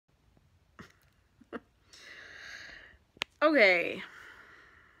Okay.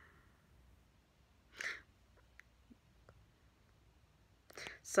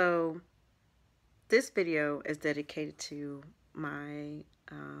 So this video is dedicated to my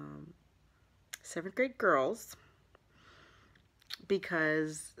 7th grade girls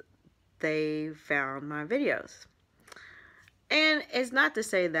because they found my videos. And it's not to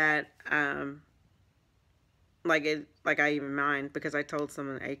say that like I even mind, because I told some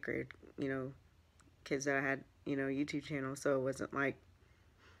in the 8th grade, kids that I had, YouTube channel, so it wasn't like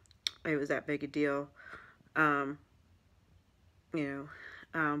it was that big a deal. Um,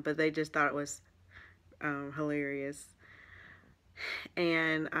 but they just thought it was hilarious.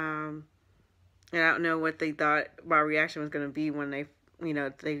 And I don't know what they thought my reaction was going to be when they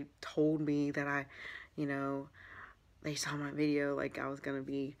told me that they saw my video, like I was going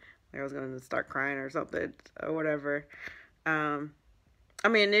to start crying or something or whatever. I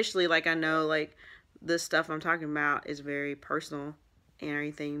mean, initially, like, I know, like, the stuff I'm talking about is very personal and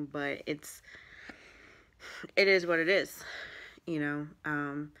everything, but it is what it is,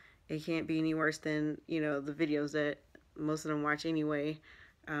 It can't be any worse than, the videos that most of them watch anyway,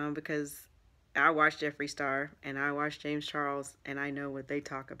 because I watch Jeffree Star and I watch James Charles and I know what they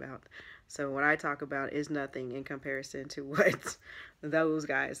talk about. So what I talk about is nothing in comparison to what those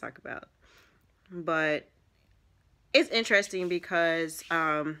guys talk about. But it's interesting because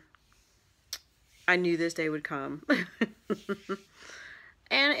I knew this day would come. and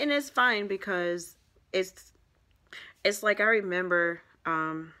it's fine because it's like I remember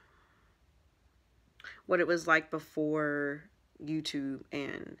what it was like before YouTube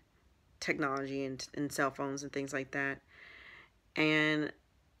and technology and cell phones and things like that. And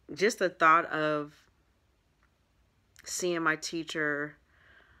just the thought of seeing my teacher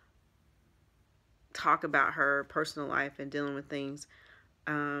talk about her personal life and dealing with things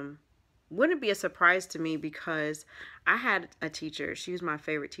wouldn't be a surprise to me, because I had a teacher. She was my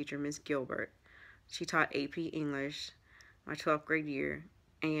favorite teacher, Miss Gilbert. She taught AP English my 12th grade year,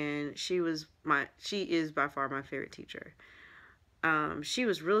 and she is by far my favorite teacher. She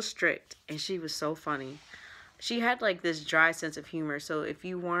was real strict, and she was so funny. She had like this dry sense of humor, so if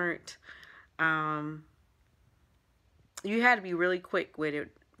you weren't, you had to be really quick with it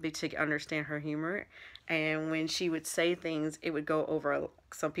to understand her humor. And when she would say things, it would go over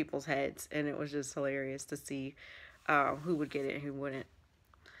some people's heads, and it was just hilarious to see who would get it and who wouldn't.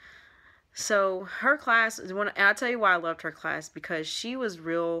 So her class is one. And I'll tell you why I loved her class, because she was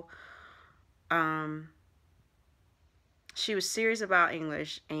real. She was serious about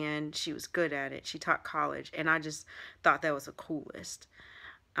English, and she was good at it. She taught college, and I just thought that was the coolest.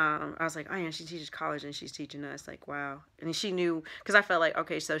 I was like, oh yeah, she teaches college and she's teaching us, like, wow. And she knew, because I felt like,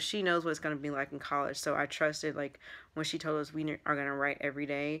 okay, so she knows what it's going to be like in college. So I trusted, like, when she told us we are going to write every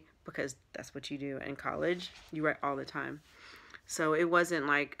day, because that's what you do in college. You write all the time. So it wasn't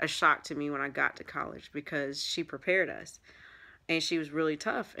like a shock to me when I got to college, because she prepared us, and she was really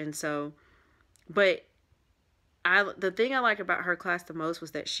tough. And so, but the thing I like about her class the most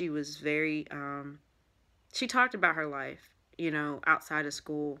was that she was very, she talked about her life, outside of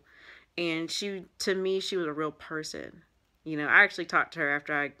school. And to me, she was a real person. I actually talked to her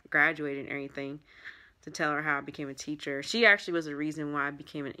after I graduated and everything to tell her how I became a teacher. She actually was the reason why I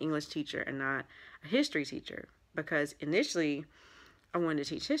became an English teacher and not a history teacher, because initially I wanted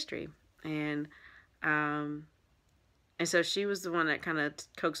to teach history. And so she was the one that kind of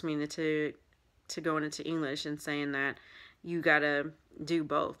coaxed me into going into English, and saying that you gotta do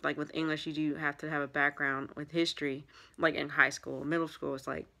both. Like with English, you do have to have a background with history. Like in high school, middle school, it's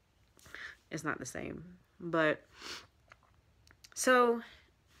not the same. But so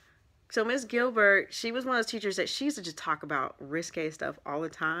Miss Gilbert, she was one of those teachers that she used to just talk about risque stuff all the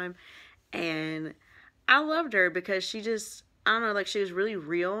time, and I loved her because she just, I don't know, like, she was really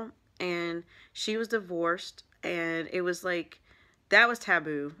real. And she was divorced, and it was like, that was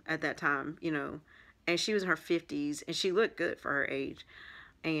taboo at that time, and she was in her 50s, and she looked good for her age.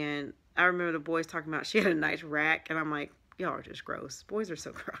 And I remember the boys talking about she had a nice rack, and I'm like, y'all are just gross. Boys are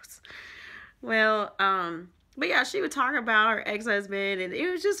so gross. Well, but yeah, she would talk about her ex-husband, and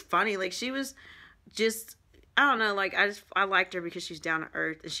it was just funny. Like, she was just, I don't know, like, I liked her because she's down to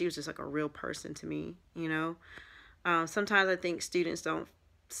earth, and she was just like a real person to me, Sometimes I think students don't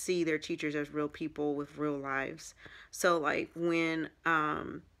see their teachers as real people with real lives. So like when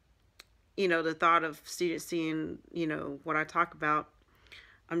the thought of students seeing what I talk about,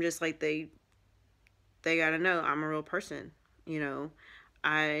 I'm just like, they gotta know I'm a real person.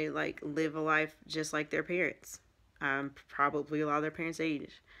 I like live a life just like their parents. I'm probably a lot of their parents'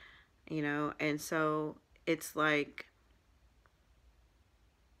 age, and so it's like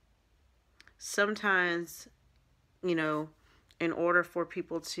sometimes you know, in order for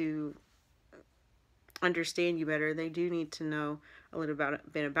people to understand you better, they do need to know a little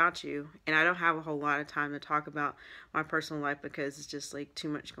bit about you. And I don't have a whole lot of time to talk about my personal life because it's just like too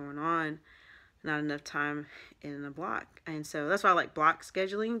much going on, not enough time in a block. And so that's why I like block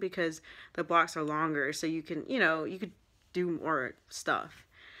scheduling, because the blocks are longer, so you can, you could do more stuff.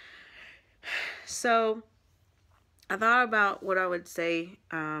 So I thought about what I would say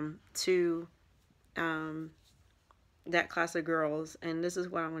to that class of girls, and this is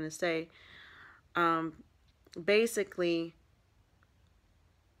what I want to say. Basically,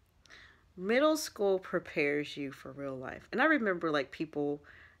 middle school prepares you for real life. And I remember like people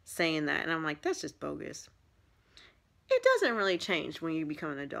saying that, and I'm like, that's just bogus. It doesn't really change when you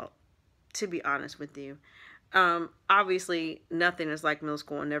become an adult, to be honest with you. Obviously, nothing is like middle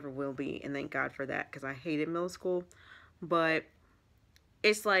school and never will be, and thank God for that, because I hated middle school. But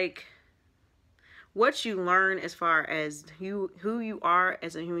it's like what you learn as far as who you are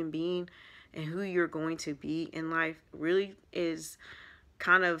as a human being and who you're going to be in life really is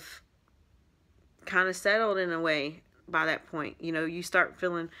kind of settled in a way by that point. You start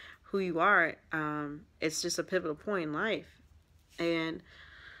feeling who you are. It's just a pivotal point in life. And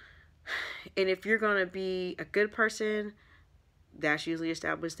if you're going to be a good person, that's usually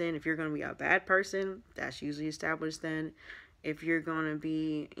established then. If you're going to be a bad person, that's usually established then. If you're going to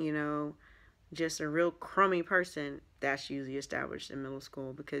be, just a real crummy person, that's usually established in middle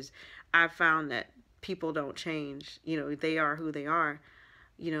school, because I found that people don't change. They are who they are.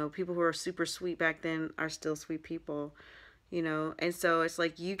 People who are super sweet back then are still sweet people, and so it's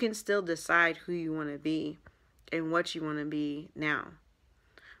like you can still decide who you want to be and what you want to be now.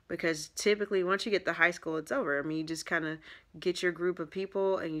 Because typically once you get to high school, it's over. I mean, you just kind of get your group of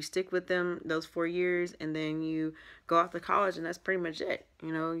people and you stick with them those 4 years, and then you go off to college, and that's pretty much it.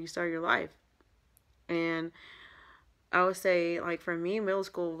 You start your life. And I would say, like, for me, middle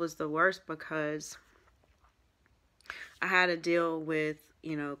school was the worst because I had to deal with,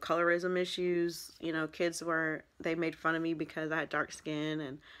 colorism issues. Kids they made fun of me because I had dark skin,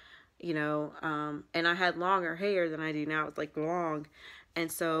 and, and I had longer hair than I do now. It's like long.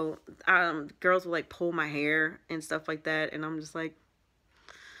 And so girls would like pull my hair and stuff like that. And I'm just like,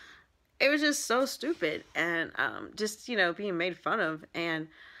 it was just so stupid. And just, being made fun of. And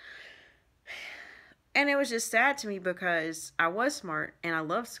it was just sad to me because I was smart and I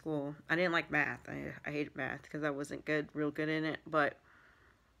loved school. I didn't like math. I hated math because I wasn't real good in it. But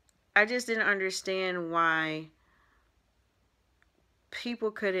I just didn't understand why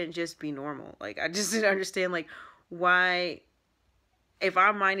people couldn't just be normal. Like, I just didn't understand, like, why, if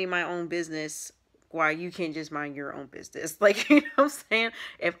I'm minding my own business, why you can't just mind your own business. Like, you know what I'm saying?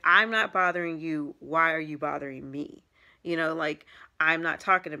 If I'm not bothering you, why are you bothering me? Like, I'm not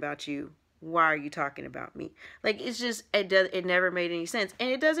talking about you. Why are you talking about me? Like, it's just, it never made any sense. And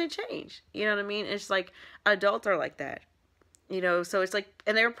it doesn't change. You know what I mean? It's like, adults are like that. So it's like,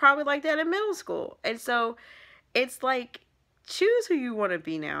 and they were probably like that in middle school. And so it's like, choose who you want to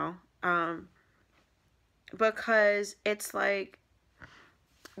be now. Because it's like,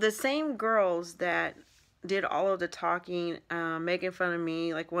 the same girls that did all of the talking, making fun of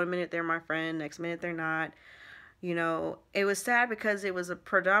me, like 1 minute they're my friend, next minute they're not. It was sad because it was a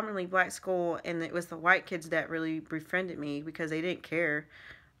predominantly black school, and it was the white kids that really befriended me because they didn't care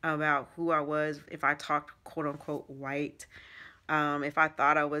about who I was, if I talked quote unquote white, if I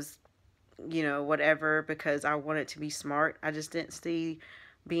thought I was, whatever, because I wanted to be smart. I just didn't see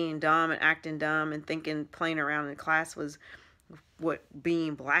being dumb and acting dumb and thinking playing around in class was what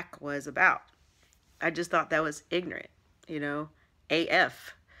being black was about. I just thought that was ignorant,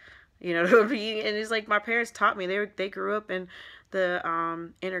 AF. And it's like my parents taught me. They grew up in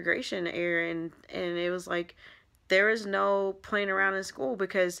the integration era, and it was like there was no playing around in school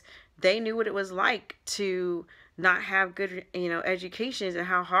because they knew what it was like to not have good, educations, and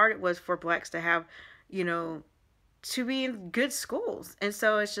how hard it was for blacks to have, to be in good schools. And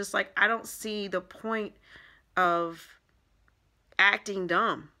so it's just like, I don't see the point of acting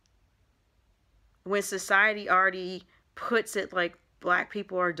dumb when society already puts it like black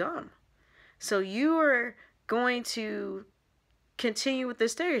people are dumb. So you are going to continue with the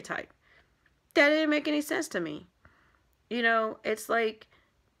stereotype. That didn't make any sense to me. It's like,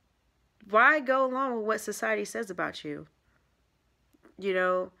 why go along with what society says about you?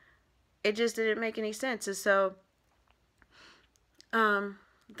 It just didn't make any sense. And so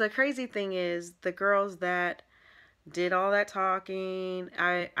the crazy thing is, the girls that did all that talking,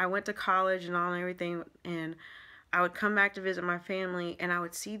 I went to college and all and everything, and I would come back to visit my family, and I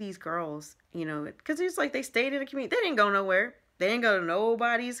would see these girls, because it's like they stayed in the community. They didn't go nowhere. They didn't go to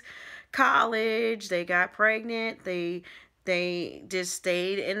nobody's college. They got pregnant. They just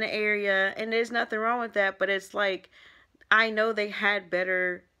stayed in the area, and there's nothing wrong with that. But it's like, I know they had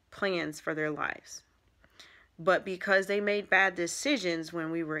better plans for their lives, but because they made bad decisions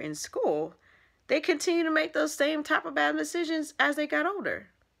when we were in school, they continue to make those same type of bad decisions as they got older.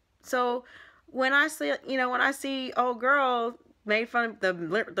 So when I see, when I see old girl made fun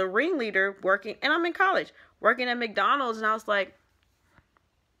of the ringleader working, and I'm in college working at McDonald's, and I was like,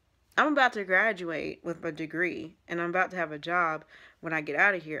 I'm about to graduate with a degree, and I'm about to have a job when I get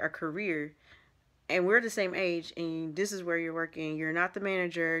out of here, a career, and we're the same age, and this is where you're working. You're not the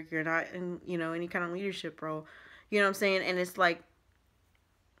manager. You're not in, any kind of leadership role. You know what I'm saying? And it's like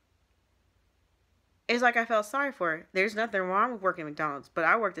I felt sorry for her. There's nothing wrong with working at McDonald's, but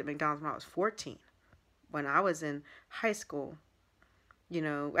I worked at McDonald's when I was 14. When I was in high school,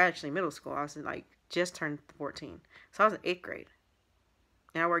 actually middle school, I was just turned 14. So I was in 8th grade.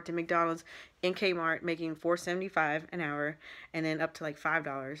 And I worked at McDonald's in Kmart making $4.75 an hour, and then up to like $5,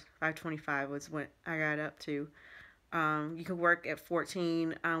 $5.25 was when I got up to. You could work at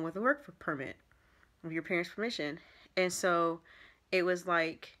 14 with a work permit with your parents' permission. And so it was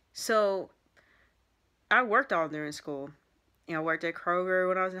like, so I worked all during school. I worked at Kroger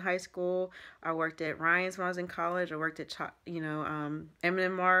when I was in high school. I worked at Ryan's when I was in college. I worked at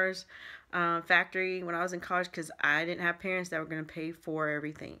M&M Mars factory when I was in college, because I didn't have parents that were going to pay for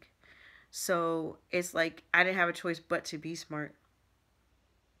everything. So it's like I didn't have a choice but to be smart.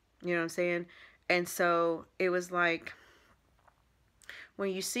 You know what I'm saying? And so it was like,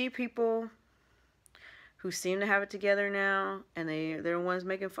 when you see people who seem to have it together now, and they're the ones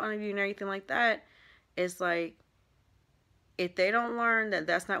making fun of you and everything like that, it's like, if they don't learn that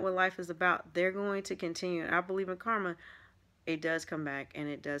that's not what life is about, they're going to continue. And I believe in karma. It does come back, and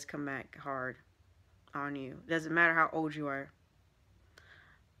it does come back hard on you. It doesn't matter how old you are.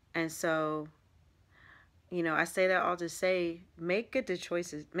 And so, I say that all to say, make good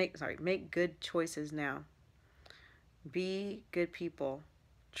choices. Make good choices now. Be good people.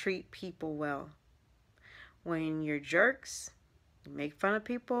 Treat people well. When you're jerks, you make fun of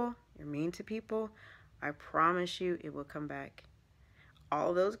people, you're mean to people, I promise you it will come back.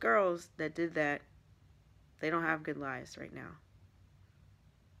 All those girls that did that, they don't have good lives right now.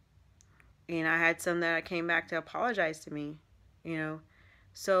 And I had some that came back to apologize to me,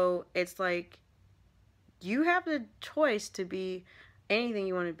 So it's like, you have the choice to be anything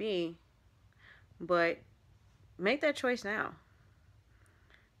you want to be, but make that choice now.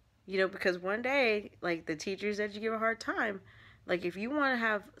 Because one day, like the teachers that you give a hard time, like if you want to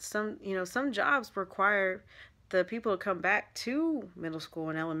have some, some jobs require the people to come back to middle school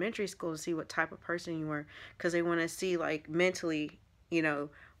and elementary school to see what type of person you were, because they want to see like mentally,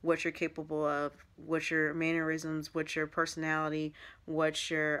 what you're capable of, what your mannerisms, what your personality, what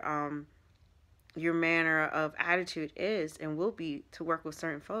your manner of attitude is and will be to work with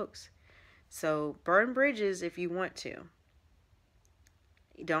certain folks. So burn bridges if you want to.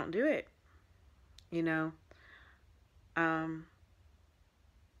 Don't do it.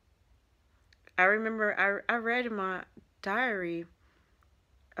 I remember I read in my diary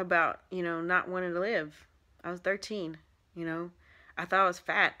about, not wanting to live. I was 13, I thought I was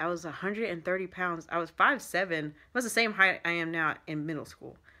fat. I was 130 pounds. I was 5'7". I was the same height I am now in middle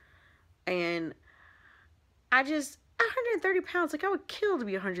school. And 130 pounds, like I would kill to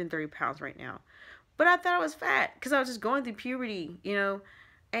be 130 pounds right now. But I thought I was fat because I was just going through puberty,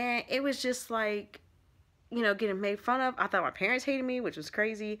 and it was just like, getting made fun of. I thought my parents hated me, which was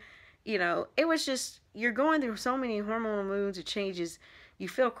crazy. It was just, you're going through so many hormonal moods, it changes, you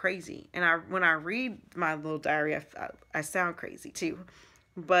feel crazy. And when I read my little diary, I sound crazy too.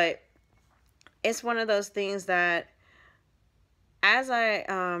 But it's one of those things that as I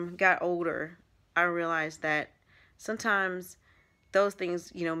got older, I realized that sometimes those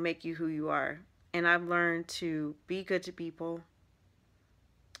things, make you who you are. And I've learned to be good to people,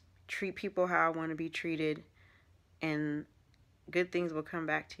 treat people how I want to be treated, and good things will come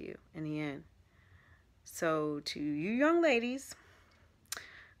back to you in the end. So to you young ladies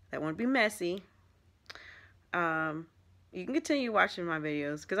that want to be messy, you can continue watching my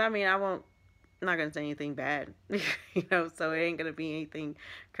videos, because I'm not going to say anything bad, so it ain't going to be anything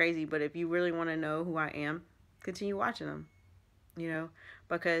crazy. But if you really want to know who I am, continue watching them,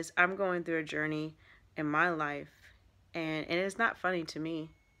 because I'm going through a journey in my life, and it's not funny to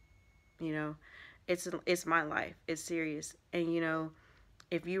me, it's my life. It's serious. And,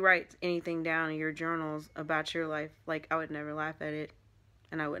 if you write anything down in your journals about your life, like, I would never laugh at it,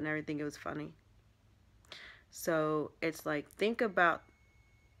 and I would never think it was funny. So it's like, think about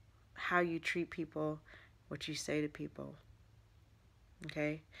how you treat people, what you say to people.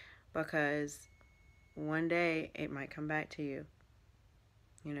 okay? Because one day it might come back to you,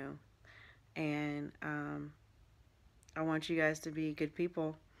 you know. And I want you guys to be good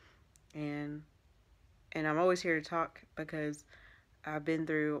people, and I'm always here to talk because I've been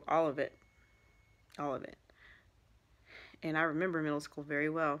through all of it, all of it. And I remember middle school very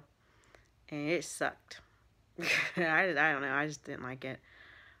well, and it sucked. I don't know, I just didn't like it.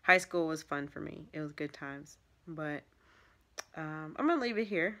 High school was fun for me. It was good times. But I'm gonna leave it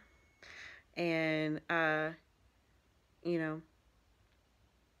here, and you know,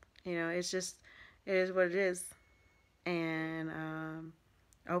 it's just, it is what it is, and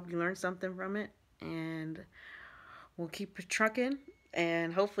I hope you learned something from it, and we'll keep it trucking,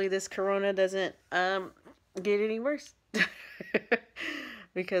 and hopefully this corona doesn't get any worse.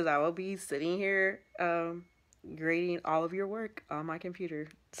 Because I will be sitting here grading all of your work on my computer.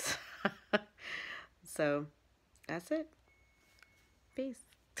 So that's it. Peace.